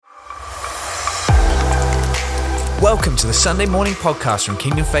Welcome to the Sunday morning podcast from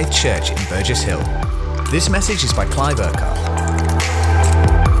Kingdom Faith Church in Burgess Hill. This message is by Clive Urquhart.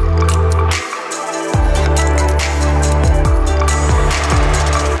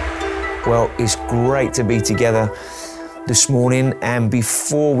 Well, it's great to be together this morning, and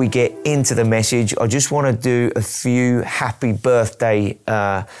before we get into the message, I just want to do a few happy birthday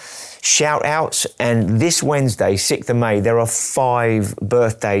shout outs. And this Wednesday, 6th of May, there are 5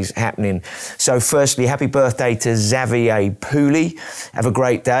 birthdays happening. So firstly, happy birthday to Xavier Pooley. Have a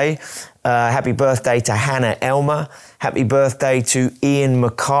great day. Happy birthday to Hannah Elmer. Happy birthday to Ian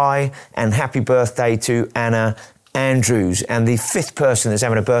Mackay, and happy birthday to Anna Andrews. And the 5th person that's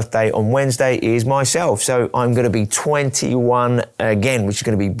having a birthday on Wednesday is myself. So I'm going to be 21 again, which is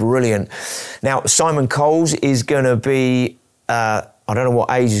going to be brilliant. Now, Simon Coles is going to be, I don't know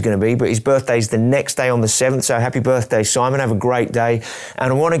what age he's going to be, but his birthday's the next day on the 7th. So happy birthday, Simon. Have a great day.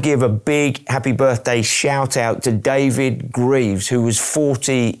 And I want to give a big happy birthday shout out to David Greaves, who was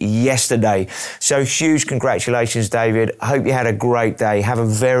 40 yesterday. So huge congratulations, David. I hope you had a great day. Have a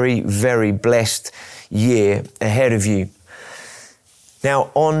very, very blessed year ahead of you.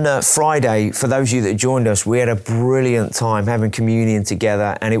 Now, on Friday, for those of you that joined us, we had a brilliant time having communion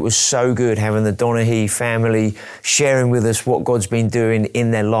together, and it was so good having the Donaghy family sharing with us what God's been doing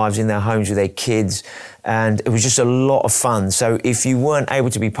in their lives, in their homes with their kids, and it was just a lot of fun. So if you weren't able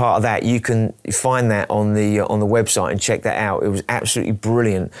to be part of that, you can find that on the website and check that out. It was absolutely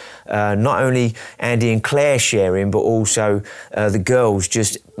brilliant. Not only Andy and Claire sharing, but also the girls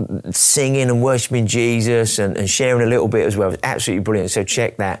just singing and worshiping Jesus and sharing a little bit as well. It was absolutely brilliant. So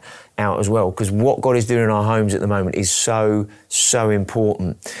check that out as well, because what God is doing in our homes at the moment is so, so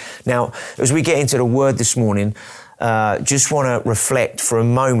important. Now, as we get into the word this morning, just want to reflect for a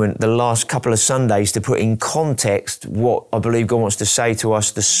moment the last couple of Sundays to put in context what I believe God wants to say to us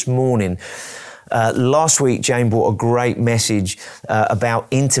this morning. Last week, Jane brought a great message about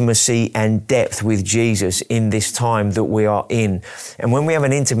intimacy and depth with Jesus in this time that we are in. And when we have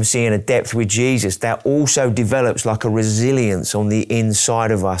an intimacy and a depth with Jesus, that also develops like a resilience on the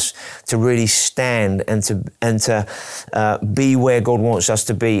inside of us to really stand and to be where God wants us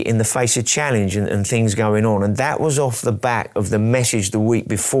to be in the face of challenge and things going on. And that was off the back of the message the week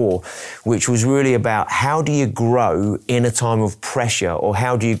before, which was really about how do you grow in a time of pressure, or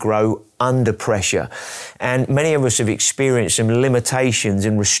how do you grow under pressure. And many of us have experienced some limitations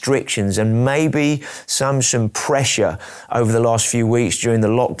and restrictions, and maybe some pressure over the last few weeks during the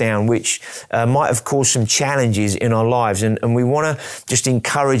lockdown, which might have caused some challenges in our lives. And we want to just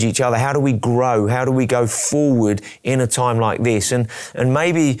encourage each other. How do we grow? How do we go forward in a time like this? And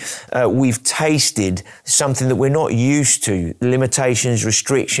maybe we've tasted something that we're not used to, limitations,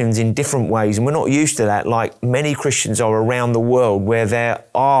 restrictions in different ways. And we're not used to that, like many Christians are around the world, where there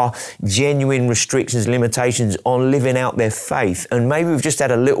are genuine restrictions, limitations on living out their faith. And maybe we've just had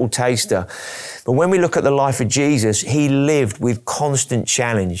a little taster. But when we look at the life of Jesus, he lived with constant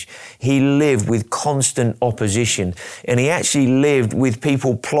challenge. He lived with constant opposition. And he actually lived with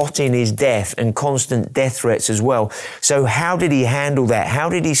people plotting his death and constant death threats as well. So how did he handle that? How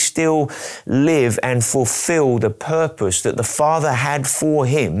did he still live and fulfill the purpose that the Father had for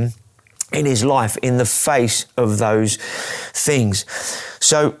him in his life in the face of those things?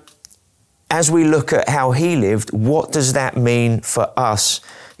 So as we look at how he lived, what does that mean for us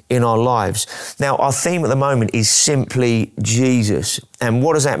in our lives? Now, our theme at the moment is simply Jesus. And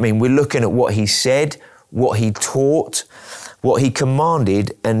what does that mean? We're looking at what he said, what he taught, what he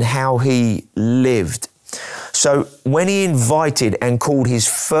commanded, and how he lived. So when he invited and called his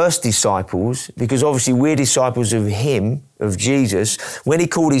first disciples, because obviously we're disciples of him, of Jesus, when he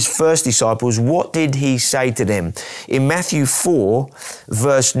called his first disciples, what did he say to them? In Matthew 4,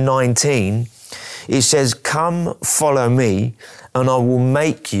 verse 19, it says, "Come, follow me, and I will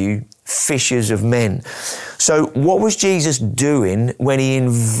make you fishers of men." So what was Jesus doing when he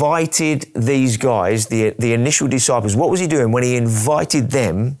invited these guys, the initial disciples? What was he doing when he invited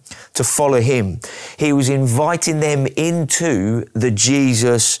them to follow him? He was inviting them into the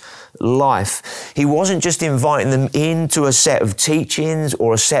Jesus life. He wasn't just inviting them into a set of teachings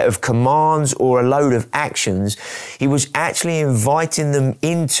or a set of commands or a load of actions. He was actually inviting them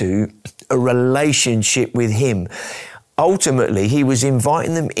into a relationship with him. Ultimately, he was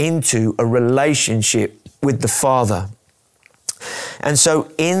inviting them into a relationship with the Father. And so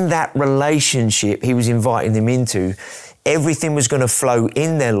in that relationship he was inviting them into, everything was going to flow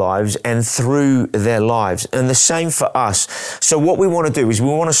in their lives and through their lives. And the same for us. So what we want to do is we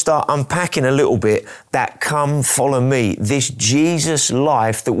want to start unpacking a little bit that come follow me, this Jesus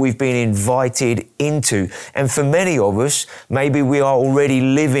life that we've been invited into. And for many of us, maybe we are already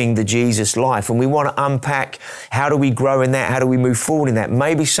living the Jesus life, and we want to unpack how do we grow in that? How do we move forward in that?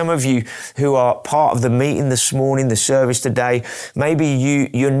 Maybe some of you who are part of the meeting this morning, the service today, maybe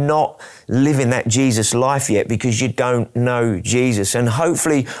you're not living that Jesus life yet because you don't know Jesus. And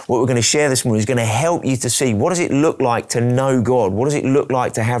hopefully what we're going to share this morning is going to help you to see, what does it look like to know God? What does it look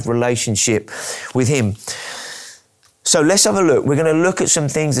like to have relationship with Him? So let's have a look. We're going to look at some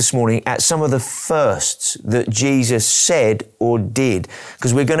things this morning, at some of the firsts that Jesus said or did,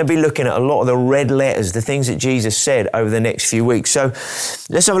 because we're going to be looking at a lot of the red letters, the things that Jesus said over the next few weeks. So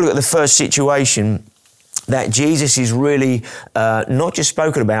let's have a look at the first situation that Jesus is really not just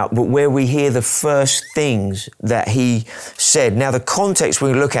spoken about, but where we hear the first things that He said. Now, the context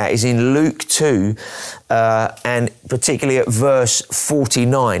we look at is in Luke 2, and particularly at verse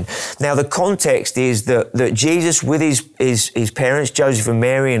 49. Now, the context is that Jesus, with his parents, Joseph and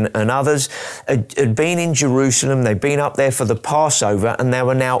Mary and others, had been in Jerusalem. They'd been up there for the Passover, and they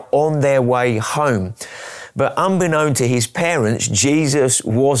were now on their way home. But unbeknown to his parents, Jesus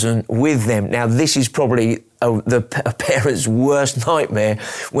wasn't with them. Now, this is probably a parent's worst nightmare,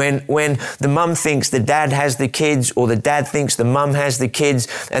 when the mum thinks the dad has the kids, or the dad thinks the mum has the kids,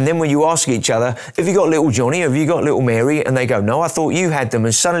 and then when you ask each other, have you got little Johnny, have you got little Mary? And they go, no, I thought you had them.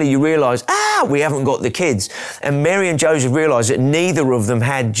 And suddenly you realise, we haven't got the kids. And Mary and Joseph realised that neither of them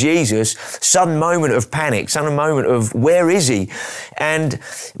had Jesus. Sudden moment of panic, sudden moment of, where is he? And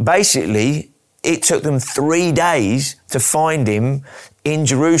basically, it took them 3 days to find him in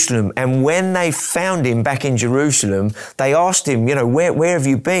Jerusalem. And when they found him back in Jerusalem, they asked him, where have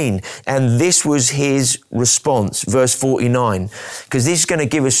you been? And this was his response, verse 49, because this is going to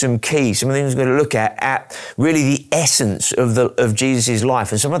give us some keys, some things we're going to look at really the essence of Jesus'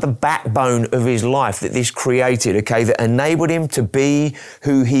 life and some of the backbone of his life that this created, okay, that enabled him to be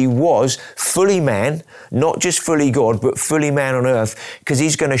who he was, fully man, not just fully God, but fully man on earth, because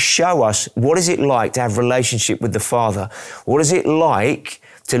he's going to show us what is it like to have relationship with the Father. What is it like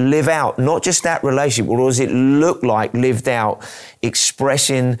to live out not just that relationship, what does it look like lived out,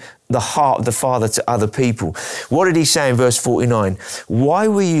 expressing the heart of the Father to other people? What did he say in verse 49? Why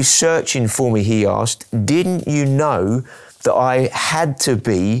were you searching for me, he asked. Didn't you know that I had to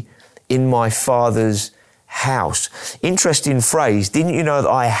be in my Father's house? Interesting phrase. Didn't you know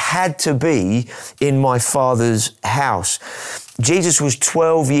that I had to be in my Father's house? Jesus was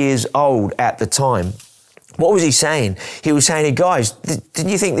 12 years old at the time. What was he saying? He was saying, hey guys, didn't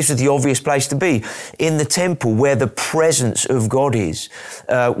you think this was the obvious place to be? In the temple where the presence of God is,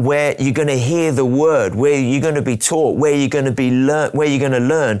 where you're going to hear the word, where you're going to be taught, where you're going to learn, where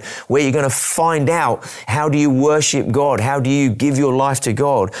you're going to find out how do you worship God? How do you give your life to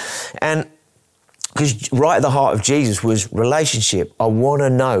God? And because right at the heart of Jesus was relationship. I want to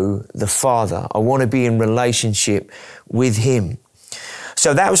know the Father. I want to be in relationship with Him.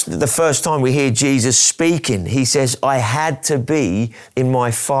 So that was the first time we hear Jesus speaking. He says, I had to be in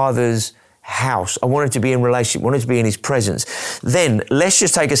my Father's house. I wanted to be in relationship, wanted to be in His presence. Then let's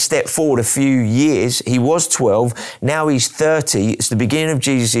just take a step forward a few years. He was 12, now he's 30. It's the beginning of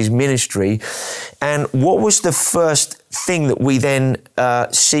Jesus' ministry. And what was the first thing that we then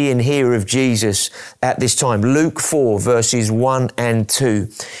see and hear of Jesus at this time? Luke 4, verses 1 and 2.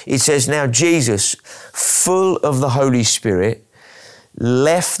 It says, now Jesus, full of the Holy Spirit,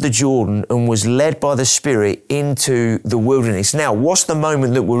 left the Jordan and was led by the Spirit into the wilderness. Now, what's the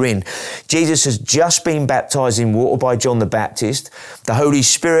moment that we're in? Jesus has just been baptized in water by John the Baptist. The Holy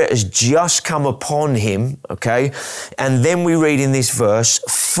Spirit has just come upon him, okay? And then we read in this verse,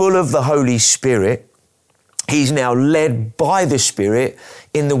 full of the Holy Spirit, he's now led by the Spirit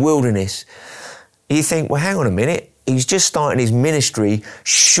in the wilderness. You think, well, hang on a minute. He's just starting his ministry.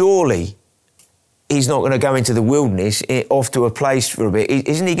 Surely he's not going to go into the wilderness, off to a place for a bit.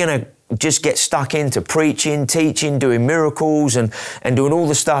 Isn't he going to just get stuck into preaching, teaching, doing miracles and doing all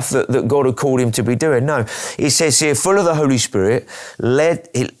the stuff that God had called him to be doing? No, it says here, full of the Holy Spirit,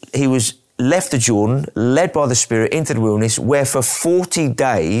 he was left the Jordan, led by the Spirit into the wilderness, where for 40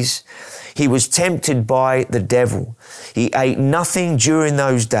 days he was tempted by the devil. He ate nothing during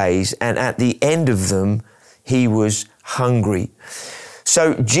those days, and at the end of them, he was hungry.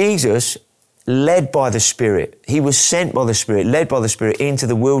 So Jesus, led by the Spirit, he was sent by the Spirit, led by the Spirit into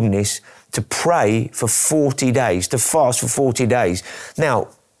the wilderness to pray for 40 days, to fast for 40 days. Now,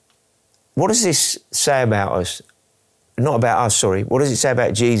 what does this say about us? Not about us, sorry. What does it say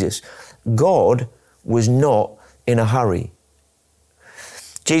about Jesus? God was not in a hurry.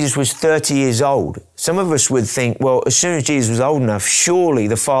 Jesus was 30 years old. Some of us would think, well, as soon as Jesus was old enough, surely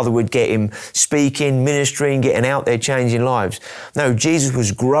the Father would get him speaking, ministering, getting out there, changing lives. No, Jesus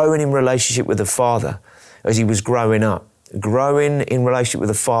was growing in relationship with the Father as he was growing up, growing in relationship with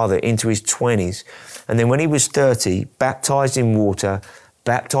the Father into his 20s. And then when he was 30, baptized in water,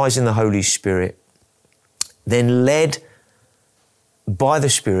 baptized in the Holy Spirit, then led by the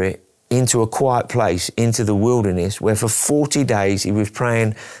Spirit into a quiet place, into the wilderness, where for 40 days he was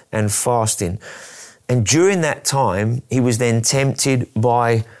praying and fasting. And during that time, he was then tempted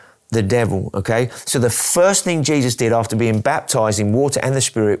by the devil, okay? So the first thing Jesus did after being baptized in water and the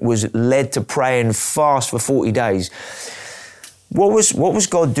Spirit was led to pray and fast for 40 days. What was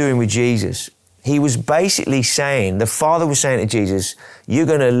God doing with Jesus? He was basically saying, the Father was saying to Jesus, you're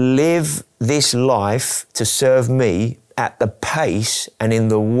going to live this life to serve me at the pace and in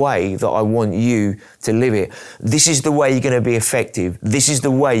the way that I want you to live it. This is the way you're going to be effective. This is the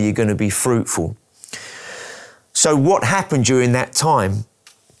way you're going to be fruitful. So what happened during that time?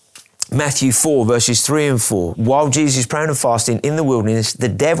 Matthew 4, verses 3 and 4. While Jesus is praying and fasting in the wilderness, the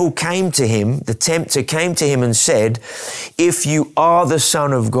devil came to him, the tempter came to him and said, if you are the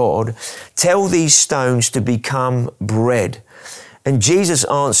Son of God, tell these stones to become bread. And Jesus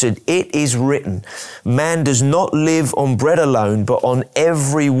answered, it is written, man does not live on bread alone, but on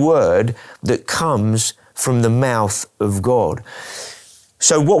every word that comes from the mouth of God.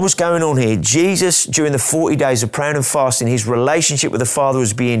 So what was going on here? Jesus, during the 40 days of praying and fasting, his relationship with the Father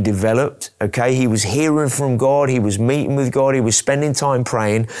was being developed, okay? He was hearing from God, he was meeting with God, he was spending time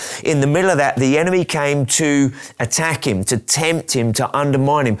praying. In the middle of that, the enemy came to attack him, to tempt him, to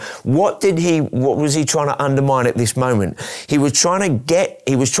undermine him. What was he trying to undermine at this moment? He was trying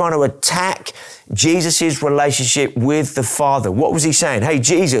to attack Jesus' relationship with the Father. What was he saying? Hey,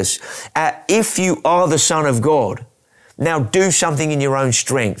 Jesus, if you are the Son of God, now do something in your own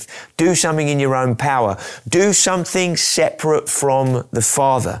strength. Do something in your own power. Do something separate from the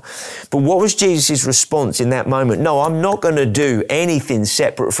Father. But what was Jesus' response in that moment? No, I'm not going to do anything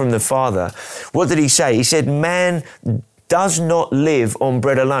separate from the Father. What did he say? He said, man does not live on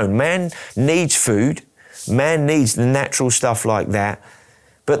bread alone. Man needs food. Man needs the natural stuff like that.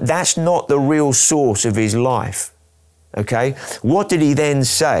 But that's not the real source of his life. Okay? What did he then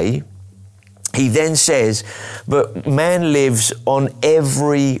say? He then says, but man lives on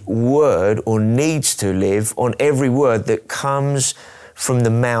every word, or needs to live on every word that comes from the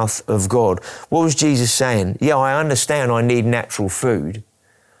mouth of God. What was Jesus saying? Yeah, I understand I need natural food,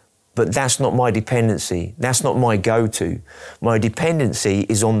 but that's not my dependency. That's not my go-to. My dependency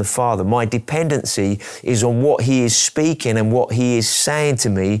is on the Father. My dependency is on what he is speaking and what he is saying to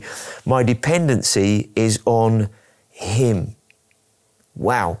me. My dependency is on him.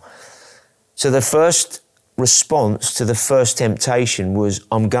 Wow. So the first response to the first temptation was,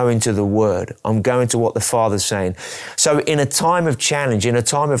 I'm going to the Word. I'm going to what the Father's saying. So in a time of challenge, in a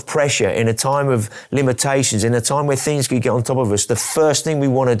time of pressure, in a time of limitations, in a time where things could get on top of us, the first thing we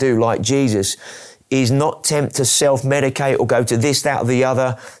want to do, like Jesus, is not tempt to self-medicate or go to this, that, or the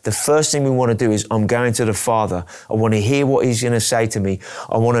other. The first thing we want to do is, I'm going to the Father. I want to hear what he's going to say to me.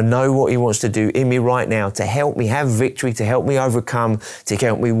 I want to know what he wants to do in me right now to help me have victory, to help me overcome, to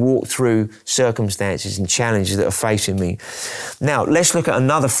help me walk through circumstances and challenges that are facing me. Now, let's look at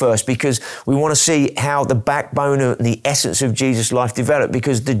another first, because we want to see how the backbone and the essence of Jesus' life developed,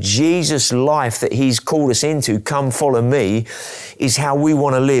 because the Jesus life that he's called us into, come follow me, is how we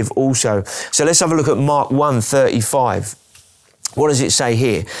want to live also. So let's have a look at Mark 1:35. What does it say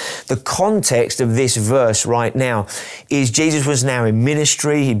here? The context of this verse right now is Jesus was now in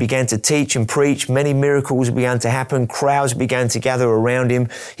ministry. He began to teach and preach. Many miracles began to happen. Crowds began to gather around him.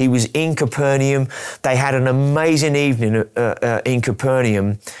 He was in Capernaum. They had an amazing evening in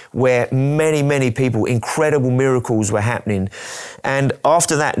Capernaum where many people, incredible miracles were happening. And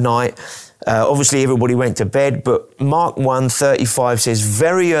after that night, obviously everybody went to bed, but Mark 1:35 says,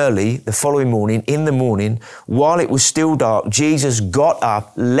 very early the following morning, in the morning, while it was still dark, Jesus got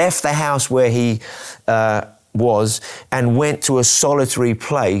up, left the house where he was, and went to a solitary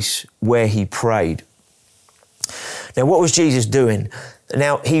place where he prayed. Now, what was Jesus doing?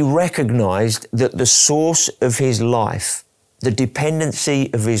 Now, he recognized that the source of his life, the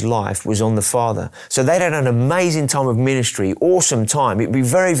dependency of his life, was on the Father. So they'd had an amazing time of ministry, awesome time. It'd be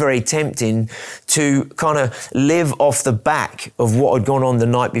very tempting to kind of live off the back of what had gone on the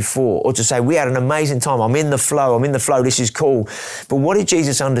night before, or to say, we had an amazing time, I'm in the flow, this is cool. But what did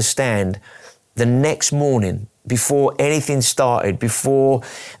Jesus understand? the next morning, before anything started, before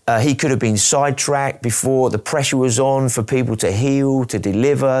he could have been sidetracked, before the pressure was on for people to heal, to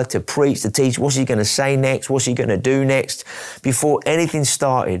deliver, to preach, to teach, what's he going to say next? What's he going to do next? Before anything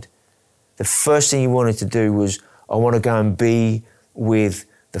started, the first thing he wanted to do was, I want to go and be with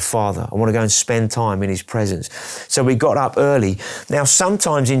the Father. I want to go and spend time in his presence. So he got up early. Now,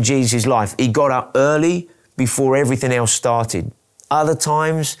 sometimes in Jesus' life, he got up early before everything else started. Other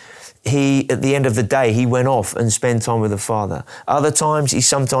times, at the end of the day, he went off and spent time with the Father. Other times, he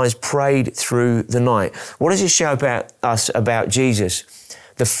sometimes prayed through the night. What does it show about Jesus?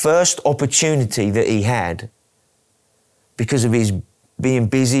 The first opportunity that he had, because of his being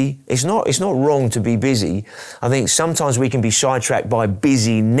busy, it's not wrong to be busy. I think sometimes we can be sidetracked by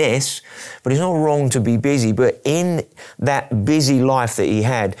busyness, but it's not wrong to be busy. But in that busy life that he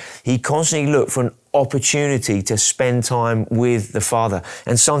had, he constantly looked for an opportunity to spend time with the Father.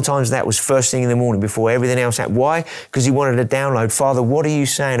 And sometimes that was first thing in the morning before everything else happened. Why? Because he wanted to download, Father, what are you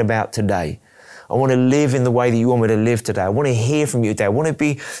saying about today? I want to live in the way that you want me to live today. I want to hear from you today. I want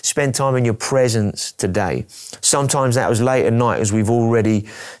to spend time in your presence today. Sometimes that was late at night, as we've already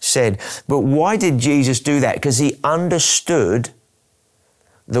said. But why did Jesus do that? Because he understood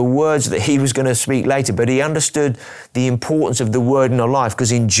the words that he was going to speak later, but he understood the importance of the word in our life.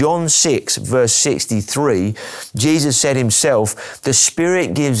 Because in John 6, verse 63, Jesus said himself, the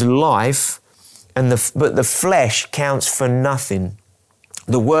Spirit gives life, but the flesh counts for nothing.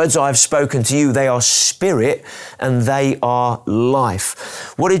 The words I have spoken to you, they are spirit and they are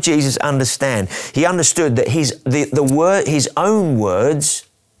life. What did Jesus understand? He understood that his own words,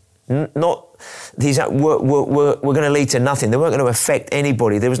 not these were going to lead to nothing. They weren't going to affect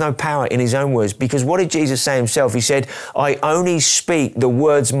anybody. There was no power in his own words. Because what did Jesus say himself? He said, I only speak the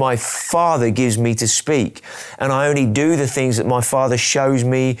words my Father gives me to speak. And I only do the things that my Father shows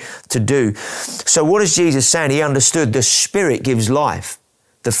me to do. So what is Jesus saying? He understood the Spirit gives life.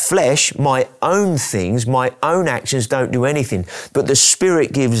 The flesh, my own things, my own actions don't do anything. But the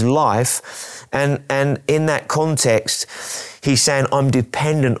Spirit gives life. And in that context, he's saying, I'm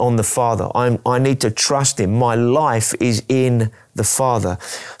dependent on the Father. I need to trust him. My life is in the Father.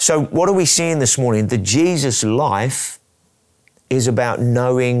 So what are we seeing this morning? The Jesus life is about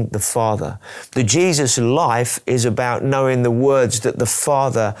knowing the Father. The Jesus life is about knowing the words that the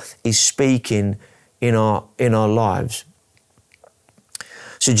Father is speaking in our lives.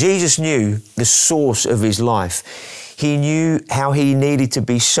 So Jesus knew the source of his life. He knew how he needed to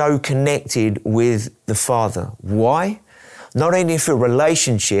be so connected with the Father. Why? Not only for a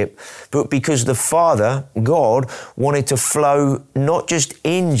relationship, but because the Father, God, wanted to flow not just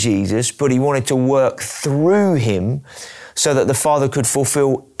in Jesus, but he wanted to work through him so that the Father could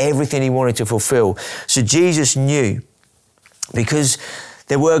fulfill everything he wanted to fulfill. So Jesus knew, because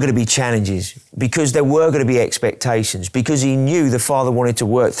there were going to be challenges, because there were going to be expectations, because he knew the Father wanted to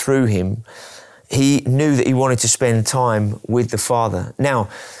work through him, he knew that he wanted to spend time with the Father. Now,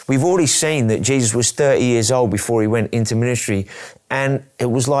 we've already seen that Jesus was 30 years old before he went into ministry, and it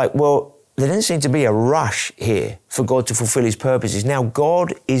was like, well, there didn't seem to be a rush here for God to fulfill his purposes. Now,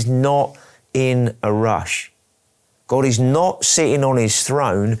 God is not in a rush. God is not sitting on his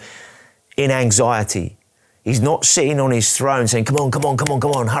throne in anxiety. He's not sitting on his throne saying, come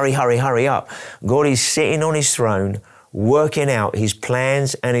on, hurry up. God is sitting on his throne, working out his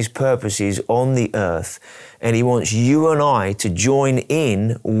plans and his purposes on the earth. And he wants you and I to join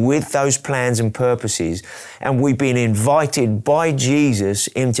in with those plans and purposes. And we've been invited by Jesus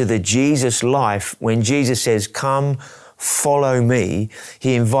into the Jesus life. When Jesus says, come, follow me,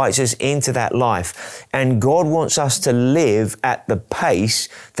 he invites us into that life. And God wants us to live at the pace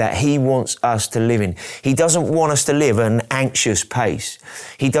that he wants us to live in. He doesn't want us to live at an anxious pace.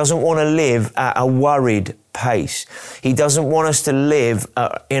 He doesn't want to live at a worried pace. He doesn't want us to live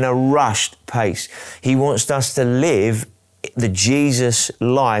in a rushed pace. He wants us to live the Jesus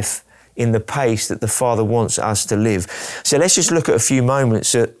life in the pace that the Father wants us to live. So let's just look at a few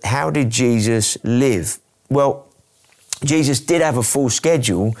moments at how did Jesus live? Well, Jesus did have a full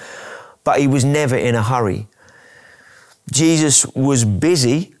schedule, but he was never in a hurry. Jesus was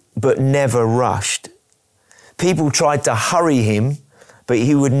busy, but never rushed. People tried to hurry him, but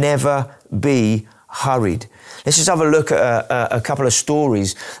he would never be hurried. Let's just have a look at a couple of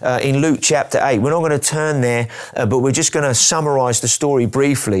stories in Luke chapter 8. We're not going to turn there, but we're just going to summarize the story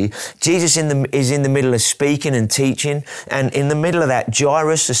briefly. Jesus is in the middle of speaking and teaching, and in the middle of that,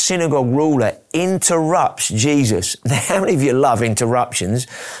 Jairus, the synagogue ruler, interrupts Jesus. Now, how many of you love interruptions?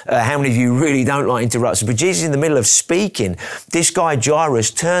 How many of you really don't like interruptions? But Jesus, in the middle of speaking, this guy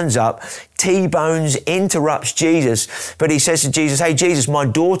Jairus turns up, T-bones, interrupts Jesus. But he says to Jesus, hey, Jesus, my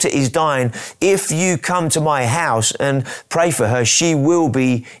daughter is dying. If you come to my house and pray for her, she will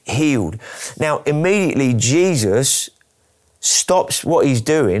be healed. Now, immediately Jesus stops what he's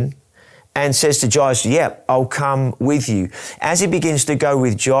doing and says to Jairus, yep, I'll come with you. As he begins to go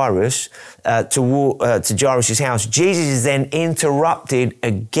with Jairus to Jairus' house, Jesus is then interrupted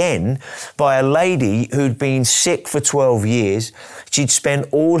again by a lady who'd been sick for 12 years. She'd spent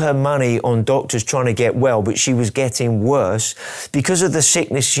all her money on doctors trying to get well, but she was getting worse. Because of the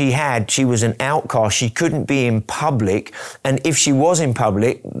sickness she had, she was an outcast. She couldn't be in public. And if she was in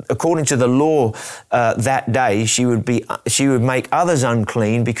public, according to the law that day, she would make others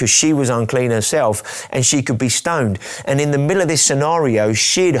unclean because she was unclean herself, and she could be stoned. And in the middle of this scenario,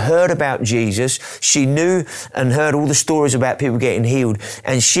 she'd heard about Jesus. She knew and heard all the stories about people getting healed.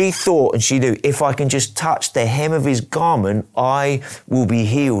 And she thought, and she knew, if I can just touch the hem of his garment, I will be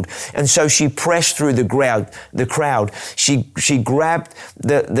healed. And so she pressed through the crowd. She grabbed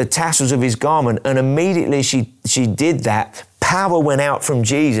the tassels of his garment, and immediately she did that. Power went out from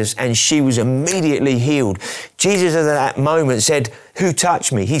Jesus, and she was immediately healed. Jesus at that moment said, who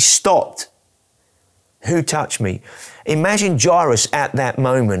touched me? He stopped. Who touched me? Imagine Jairus at that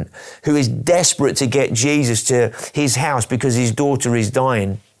moment, who is desperate to get Jesus to his house because his daughter is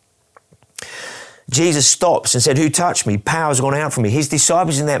dying. Jesus stops and said, who touched me? Power's gone out from me. His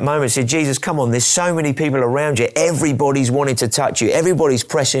disciples in that moment said, Jesus, come on, there's so many people around you. Everybody's wanting to touch you. Everybody's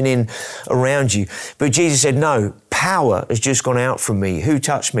pressing in around you. But Jesus said, no, power has just gone out from me. Who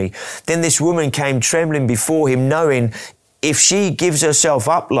touched me? Then this woman came trembling before him, knowing if she gives herself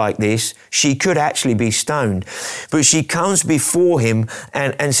up like this, she could actually be stoned. But she comes before him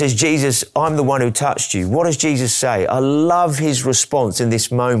and says, Jesus, I'm the one who touched you. What does Jesus say? I love his response in this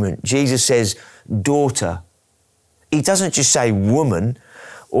moment. Jesus says, daughter. He doesn't just say woman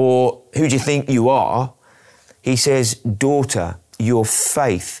or who do you think you are? He says, daughter, your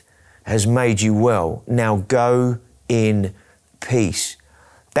faith has made you well. Now go in peace.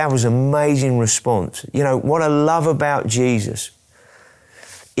 That was an amazing response. You know, what I love about Jesus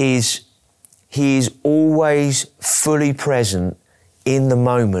is he is always fully present in the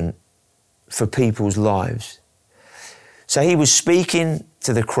moment for people's lives. So he was speaking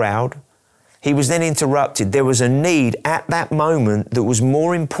to the crowd. He was then interrupted. There was a need at that moment that was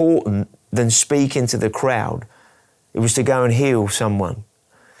more important than speaking to the crowd. It was to go and heal someone.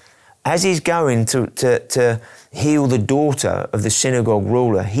 As he's going to heal the daughter of the synagogue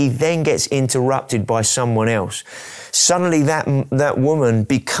ruler, he then gets interrupted by someone else. Suddenly that woman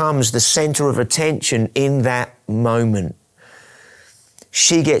becomes the center of attention in that moment.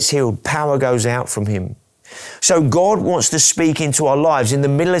 She gets healed. Power goes out from him. So God wants to speak into our lives in the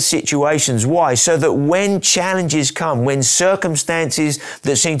middle of situations. Why? So that when challenges come, when circumstances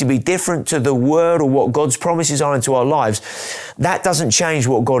that seem to be different to the word or what God's promises are into our lives, that doesn't change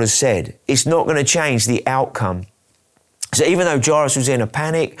what God has said. It's not going to change the outcome. So even though Jairus was in a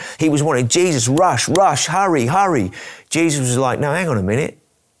panic, he was wanting, Jesus, rush, hurry. Jesus was like, no, hang on a minute.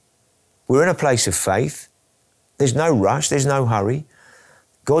 We're in a place of faith. There's no rush. There's no hurry.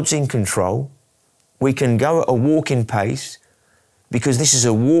 God's in control. We can go at a walking pace because this is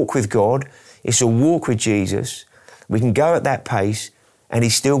a walk with God. It's a walk with Jesus. We can go at that pace and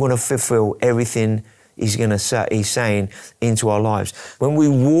he's still going to fulfill everything he's saying into our lives. When we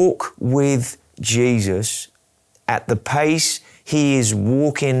walk with Jesus at the pace he is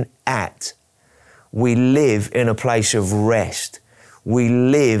walking at, we live in a place of rest. We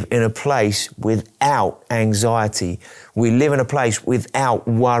live in a place without anxiety. We live in a place without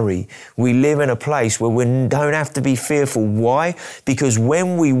worry. We live in a place where we don't have to be fearful. Why? Because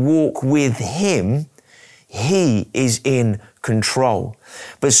when we walk with him, he is in control.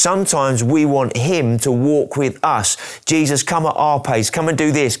 But sometimes we want him to walk with us. Jesus, come at our pace. Come and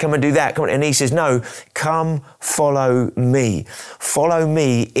do this. Come and do that. And he says, no, come follow me. Follow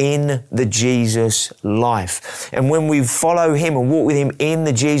me in the Jesus life. And when we follow him and walk with him in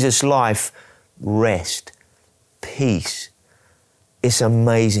the Jesus life, rest, peace. It's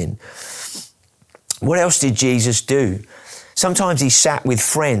amazing. What else did Jesus do? Sometimes he sat with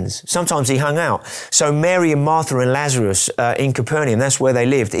friends. Sometimes he hung out. So Mary and Martha and Lazarus in Capernaum, that's where they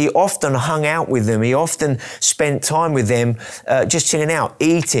lived. He often hung out with them. He often spent time with them, just chilling out,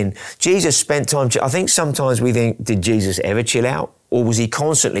 eating. Jesus spent time, I think sometimes we think, did Jesus ever chill out? Or was he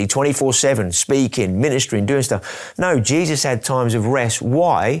constantly 24/7 speaking, ministering, doing stuff? No, Jesus had times of rest.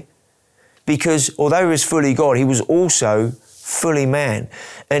 Why? Because although he was fully God, he was also fully man.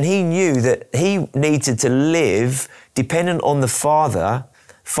 And he knew that he needed to live dependent on the Father,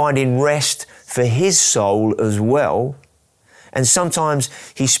 finding rest for his soul as well. And sometimes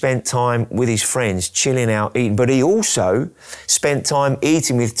he spent time with his friends, chilling out, eating. But he also spent time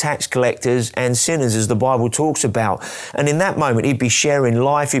eating with tax collectors and sinners, as the Bible talks about. And in that moment, he'd be sharing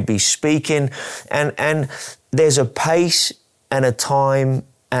life, he'd be speaking. And there's a pace and a time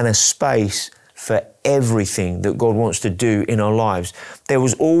and a space for everything that God wants to do in our lives. There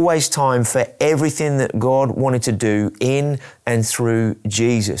was always time for everything that God wanted to do in and through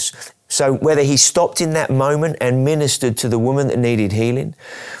Jesus. So whether he stopped in that moment and ministered to the woman that needed healing,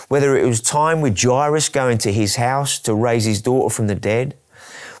 whether it was time with Jairus going to his house to raise his daughter from the dead,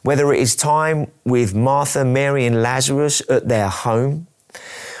 whether it is time with Martha, Mary and Lazarus at their home,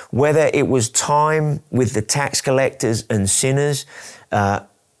 whether it was time with the tax collectors and sinners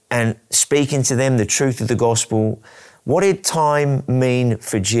and speaking to them the truth of the gospel, what did time mean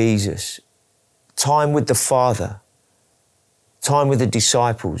for Jesus? Time with the Father, time with the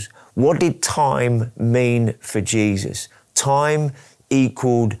disciples. What did time mean for Jesus? Time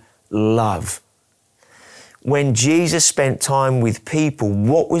equaled love. When Jesus spent time with people,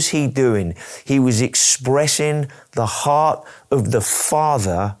 what was he doing? He was expressing the heart of the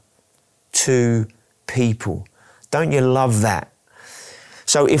Father to people. Don't you love that?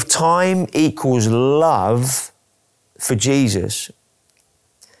 So if time equals love for Jesus,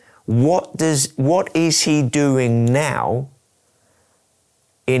 what is he doing now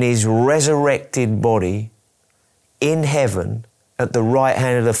in his resurrected body in heaven at the right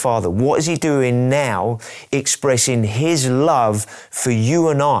hand of the Father? What is he doing now, expressing his love for you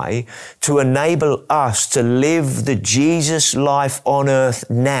and I to enable us to live the Jesus life on earth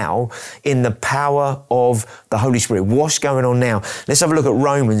now in the power of the Holy Spirit? What's going on now? Let's have a look at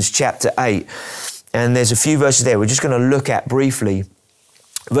Romans chapter 8. And there's a few verses there we're just going to look at briefly.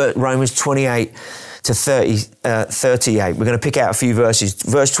 Romans 28 to 38. We're going to pick out a few verses.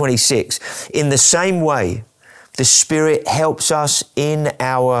 Verse 26. In the same way, the Spirit helps us in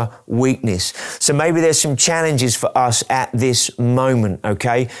our weakness. So maybe there's some challenges for us at this moment,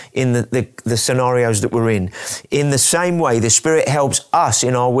 okay, in the scenarios that we're in. In the same way, the Spirit helps us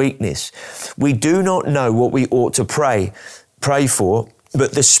in our weakness. We do not know what we ought to pray for,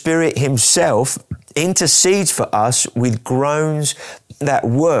 but the Spirit himself intercedes for us with groans that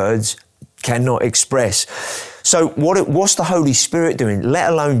words cannot express. So what's the Holy Spirit doing?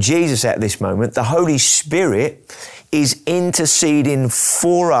 Let alone Jesus at this moment. The Holy Spirit is interceding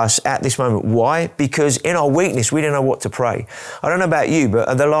for us at this moment. Why? Because in our weakness, we don't know what to pray. I don't know about you, but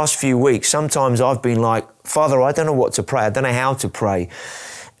in the last few weeks, sometimes I've been like, Father, I don't know what to pray. I don't know how to pray.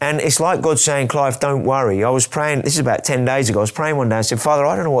 And it's like God saying, Clive, don't worry. I was praying, this is about 10 days ago, I was praying one day and said, Father,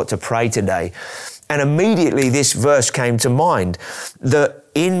 I don't know what to pray today. And immediately this verse came to mind, that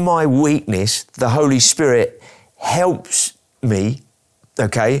in my weakness, the Holy Spirit helps me,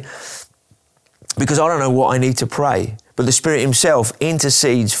 okay, because I don't know what I need to pray. But the Spirit himself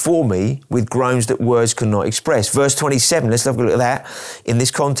intercedes for me with groans that words cannot express. Verse 27, let's have a look at that in this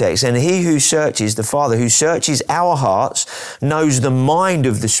context. And he who searches, the Father who searches our hearts, knows the mind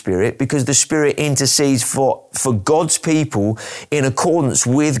of the Spirit, because the Spirit intercedes for God's people in accordance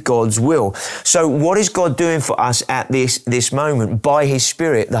with God's will. So what is God doing for us at this moment? By his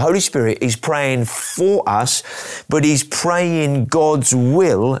Spirit. The Holy Spirit is praying for us, but he's praying God's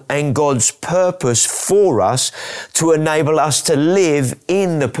will and God's purpose for us to enable us to live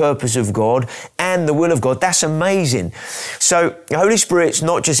in the purpose of God and the will of God. That's amazing. So the Holy Spirit's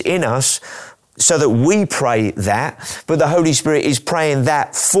not just in us so that we pray that, but the Holy Spirit is praying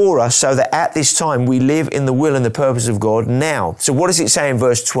that for us so that at this time we live in the will and the purpose of God now. So what does it say in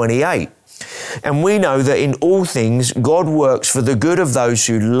verse 28? And we know that in all things God works for the good of those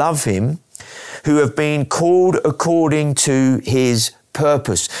who love him, who have been called according to his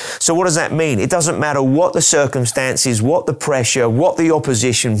purpose. So what does that mean? It doesn't matter what the circumstances, what the pressure, what the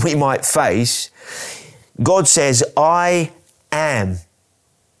opposition we might face. God says, I am.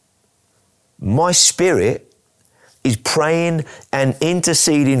 My Spirit is praying and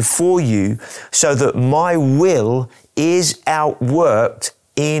interceding for you so that my will is outworked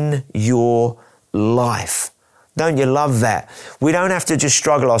in your life. Don't you love that? We don't have to just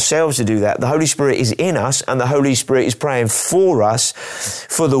struggle ourselves to do that. The Holy Spirit is in us and the Holy Spirit is praying for us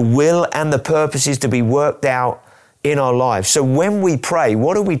for the will and the purposes to be worked out in our lives. So when we pray,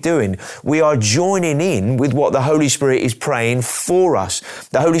 what are we doing? We are joining in with what the Holy Spirit is praying for us.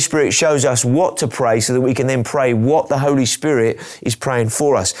 The Holy Spirit shows us what to pray so that we can then pray what the Holy Spirit is praying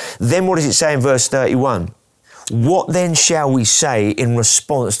for us. Then what does it say in verse 31? What then shall we say in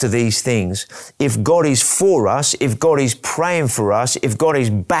response to these things? If God is for us, if God is praying for us, if God is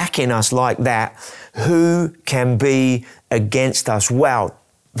backing us like that, who can be against us? Wow.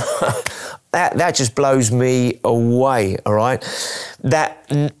 That just blows me away, all right? That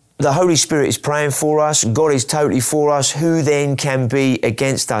the Holy Spirit is praying for us. God is totally for us. Who then can be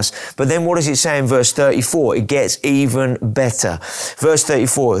against us? But then what does it say in verse 34? It gets even better. Verse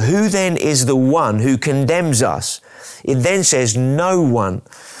 34, who then is the one who condemns us? It then says, no one.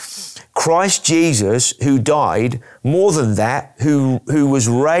 Christ Jesus, who died, more than that, who was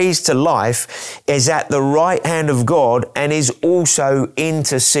raised to life, is at the right hand of God and is also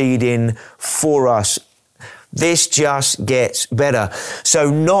interceding for us. This just gets better. So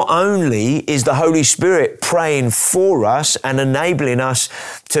not only is the Holy Spirit praying for us and enabling us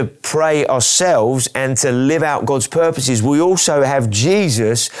to pray ourselves and to live out God's purposes, we also have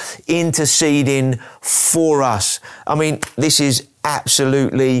Jesus interceding for us. I mean, this is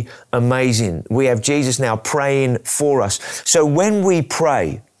absolutely amazing. We have Jesus now praying for us. So when we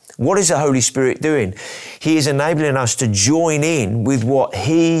pray, what is the Holy Spirit doing? He is enabling us to join in with what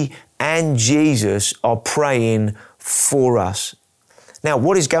He and Jesus are praying for us. Now,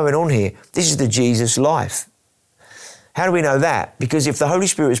 what is going on here? This is the Jesus life. How do we know that? Because if the Holy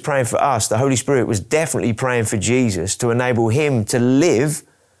Spirit was praying for us, the Holy Spirit was definitely praying for Jesus to enable Him to live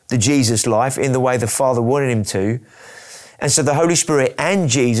the Jesus life in the way the Father wanted Him to. And so the Holy Spirit and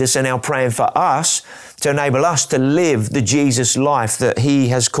Jesus are now praying for us to enable us to live the Jesus life that He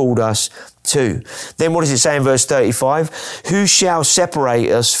has called us to. Then what does it say in verse 35? Who shall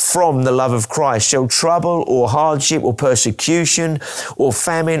separate us from the love of Christ? Shall trouble or hardship or persecution or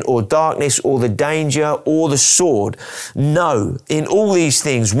famine or darkness or the danger or the sword? No, in all these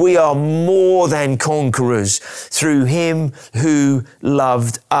things we are more than conquerors through Him who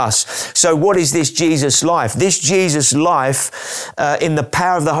loved us. So what is this Jesus life? This Jesus life in the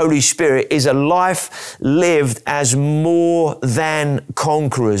power of the Holy Spirit is a life lived as more than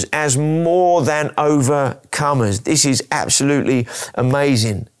conquerors, as more than overcomers. This is absolutely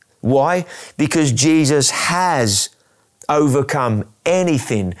amazing. Why? Because Jesus has overcome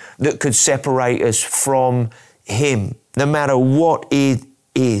anything that could separate us from Him, no matter what it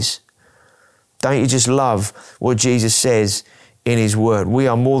is. Don't you just love what Jesus says in His word? We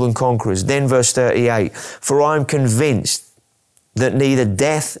are more than conquerors. Then verse 38, for I am convinced that neither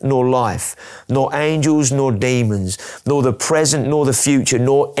death nor life, nor angels nor demons, nor the present nor the future,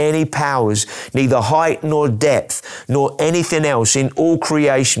 nor any powers, neither height nor depth, nor anything else in all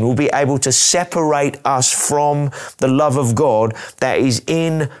creation will be able to separate us from the love of God that is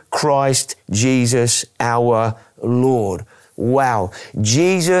in Christ Jesus our Lord. Wow.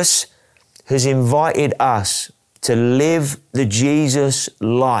 Jesus has invited us to live the Jesus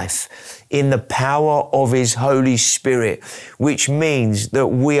life in the power of His Holy Spirit, which means that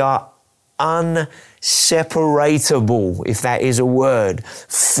we are unseparatable, if that is a word,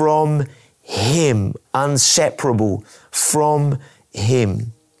 from Him, inseparable from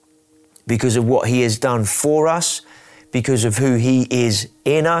Him, because of what He has done for us, because of who He is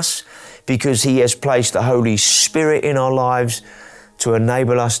in us, because He has placed the Holy Spirit in our lives to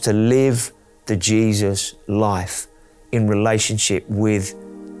enable us to live the Jesus life in relationship with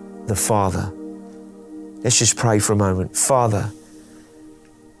the Father. Let's just pray for a moment. Father,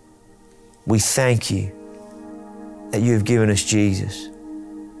 we thank You that You have given us Jesus.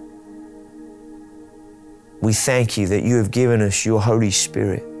 We thank You that You have given us Your Holy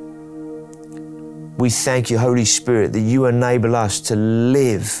Spirit. We thank You, Holy Spirit, that You enable us to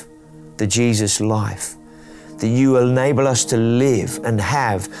live the Jesus life, that You enable us to live and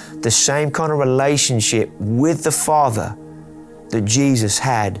have the same kind of relationship with the Father that Jesus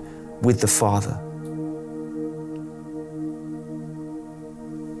had with the Father.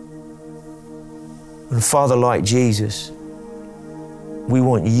 And Father, like Jesus, we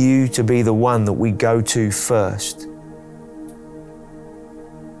want You to be the one that we go to first.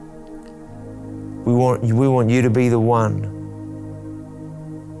 We want You to be the one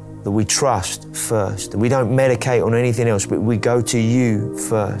that we trust first. That we don't medicate on anything else, but we go to You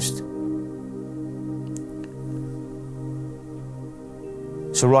first.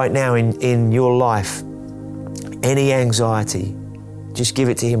 So right now in your life, any anxiety, just give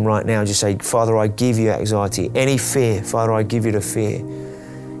it to Him right now. Just say, Father, I give You anxiety. Any fear, Father, I give You the fear.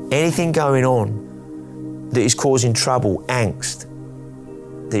 Anything going on that is causing trouble, angst,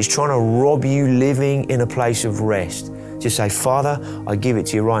 that is trying to rob you living in a place of rest, just say, Father, I give it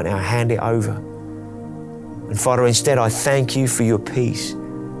to You right now. Hand it over. And Father, instead, I thank You for Your peace.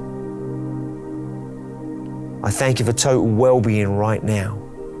 I thank You for total well-being right now.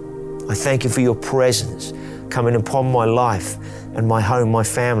 I thank You for Your presence coming upon my life and my home, my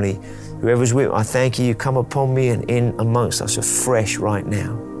family, whoever's with me. I thank You come upon me and in amongst us afresh right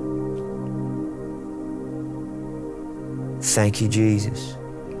now. Thank You, Jesus.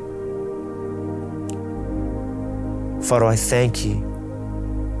 Father, I thank you.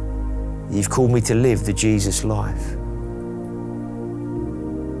 You've called me to live the Jesus life.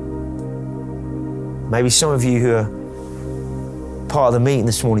 Maybe some of you who are part of the meeting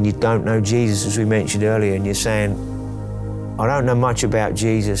this morning, you don't know Jesus, as we mentioned earlier, and you're saying, I don't know much about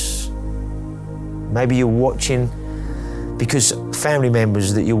Jesus. Maybe you're watching because family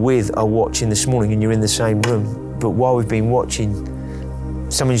members that you're with are watching this morning and you're in the same room. But while we've been watching,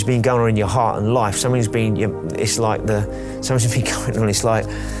 something's been going on in your heart and life. Something's been going on. It's like,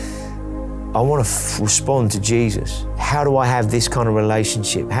 I want to respond to Jesus. How do I have this kind of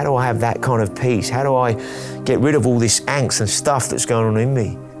relationship? How do I have that kind of peace? How do I get rid of all this angst and stuff that's going on in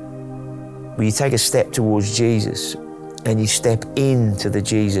me? Well, you take a step towards Jesus and you step into the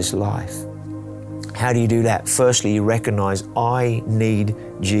Jesus life. How do you do that? Firstly, you recognize, I need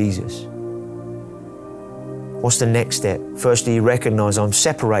Jesus. What's the next step? Firstly, you recognize I'm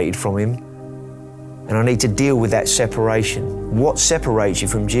separated from him and I need to deal with that separation. What separates you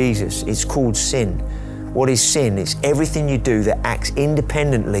from Jesus? It's called sin. What is sin? It's everything you do that acts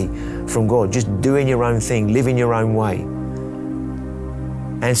independently from God, just doing your own thing, living your own way.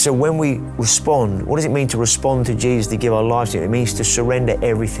 And so when we respond, what does it mean to respond to Jesus, to give our lives to him? It means to surrender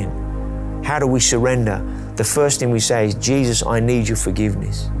everything. How do we surrender? The first thing we say is, Jesus, I need your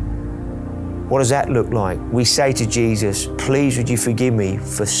forgiveness. What does that look like? We say to Jesus, please would you forgive me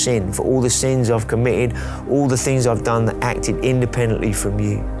for sin, for all the sins I've committed, all the things I've done that acted independently from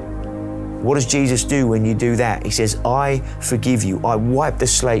you. What does Jesus do when you do that? He says, I forgive you. I wipe the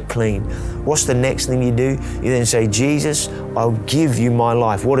slate clean. What's the next thing you do? You then say, Jesus, I'll give you my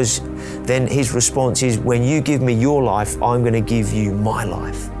life. Then his response is, when you give me your life, I'm going to give you my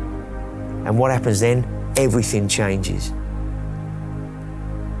life. And what happens then? Everything changes.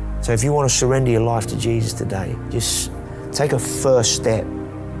 So if you want to surrender your life to Jesus today, just take a first step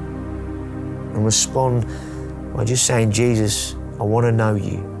and respond by just saying, Jesus, I want to know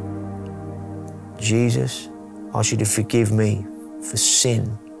you. Jesus, I ask you to forgive me for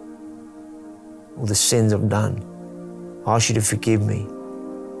sin, all the sins I've done. I ask you to forgive me.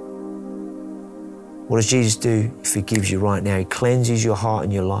 What does Jesus do? He forgives you right now. He cleanses your heart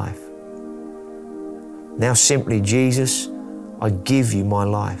and your life. Now simply, Jesus, I give you my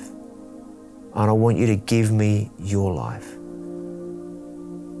life and I want you to give me your life.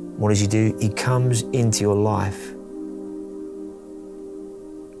 What does he do? He comes into your life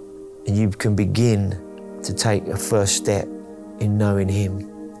and you can begin to take a first step in knowing him.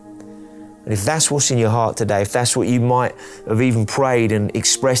 And if that's what's in your heart today, if that's what you might have even prayed and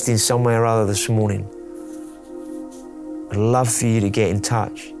expressed in some way or other this morning, I'd love for you to get in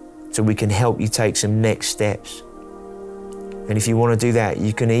touch so we can help you take some next steps. And if you want to do that,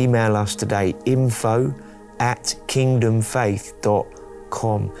 you can email us today,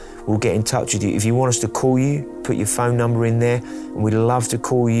 info@kingdomfaith.com. We'll get in touch with you. If you want us to call you, put your phone number in there, and we'd love to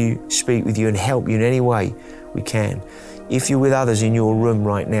call you, speak with you, and help you in any way we can. If you're with others in your room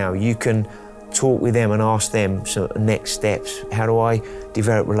right now, you can talk with them and ask them some next steps. How do I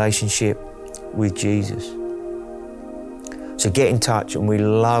develop relationship with Jesus? So get in touch, and we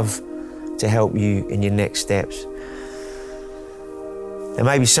love to help you in your next steps. And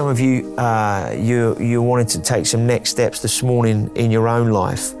maybe some of you, you're wanting to take some next steps this morning in your own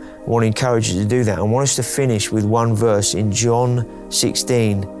life. I want to encourage you to do that. I want us to finish with one verse in John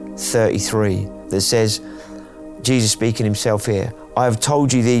 16:33 that says, Jesus speaking himself here, I have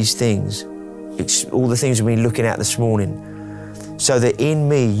told you these things, it's all the things we've been looking at this morning, so that in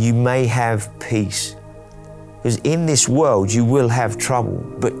me you may have peace. Because in this world you will have trouble,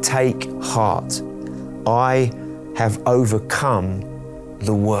 but take heart. I have overcome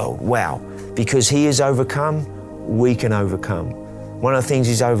the world. Wow. Because he has overcome, we can overcome. One of the things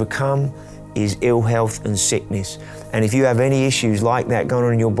he's overcome is ill health and sickness. And if you have any issues like that going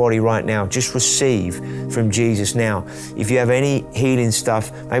on in your body right now, just receive from Jesus now. If you have any healing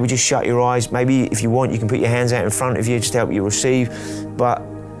stuff, maybe just shut your eyes. Maybe if you want, you can put your hands out in front of you just to help you receive. But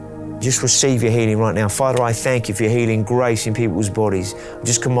just receive your healing right now. Father, I thank you for your healing grace in people's bodies.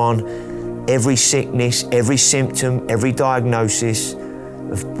 Just command every sickness, every symptom, every diagnosis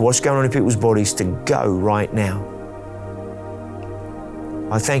of what's going on in people's bodies to go right now.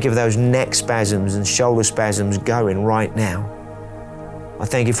 I thank you for those neck spasms and shoulder spasms going right now. I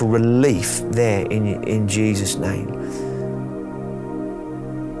thank you for relief there in Jesus' name.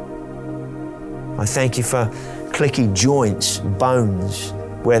 I thank you for clicky joints, bones,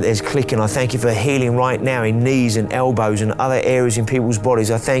 where there's clicking. I thank you for healing right now in knees and elbows and other areas in people's bodies.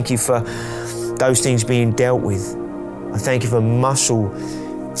 I thank you for those things being dealt with. I thank you for muscle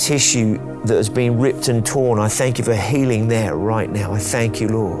tissue that has been ripped and torn. I thank you for healing there right now. I thank you,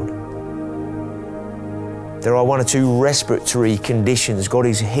 Lord. There are 1 or 2 respiratory conditions. God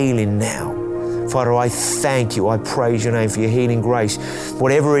is healing now. Father, I thank you. I praise your name for your healing grace.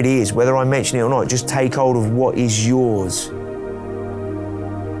 Whatever it is, whether I mention it or not, just take hold of what is yours.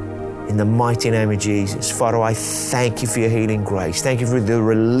 In the mighty name of Jesus. Father, I thank you for your healing grace. Thank you for the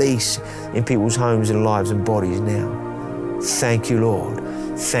release in people's homes and lives and bodies now. Thank you, Lord.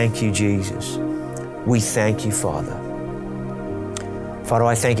 Thank you, Jesus. We thank you, Father. Father,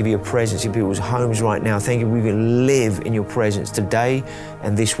 I thank you for your presence in people's homes right now. Thank you we can live in your presence today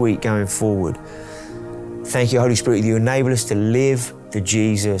and this week going forward. Thank you, Holy Spirit, that you enable us to live the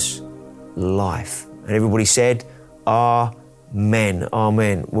Jesus life. And everybody said, Amen.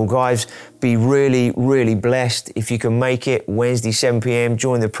 Amen. Well, guys, be really, really blessed. If you can make it Wednesday, 7 p.m.,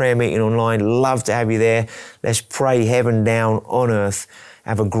 join the prayer meeting online. Love to have you there. Let's pray heaven down on earth.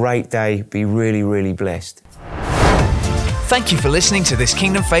 Have a great day. Be really, really blessed. Thank you for listening to this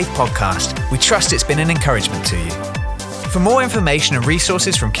Kingdom Faith podcast. We trust it's been an encouragement to you. For more information and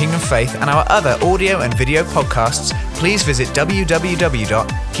resources from Kingdom Faith and our other audio and video podcasts, please visit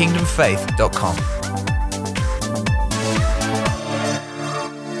www.kingdomfaith.com.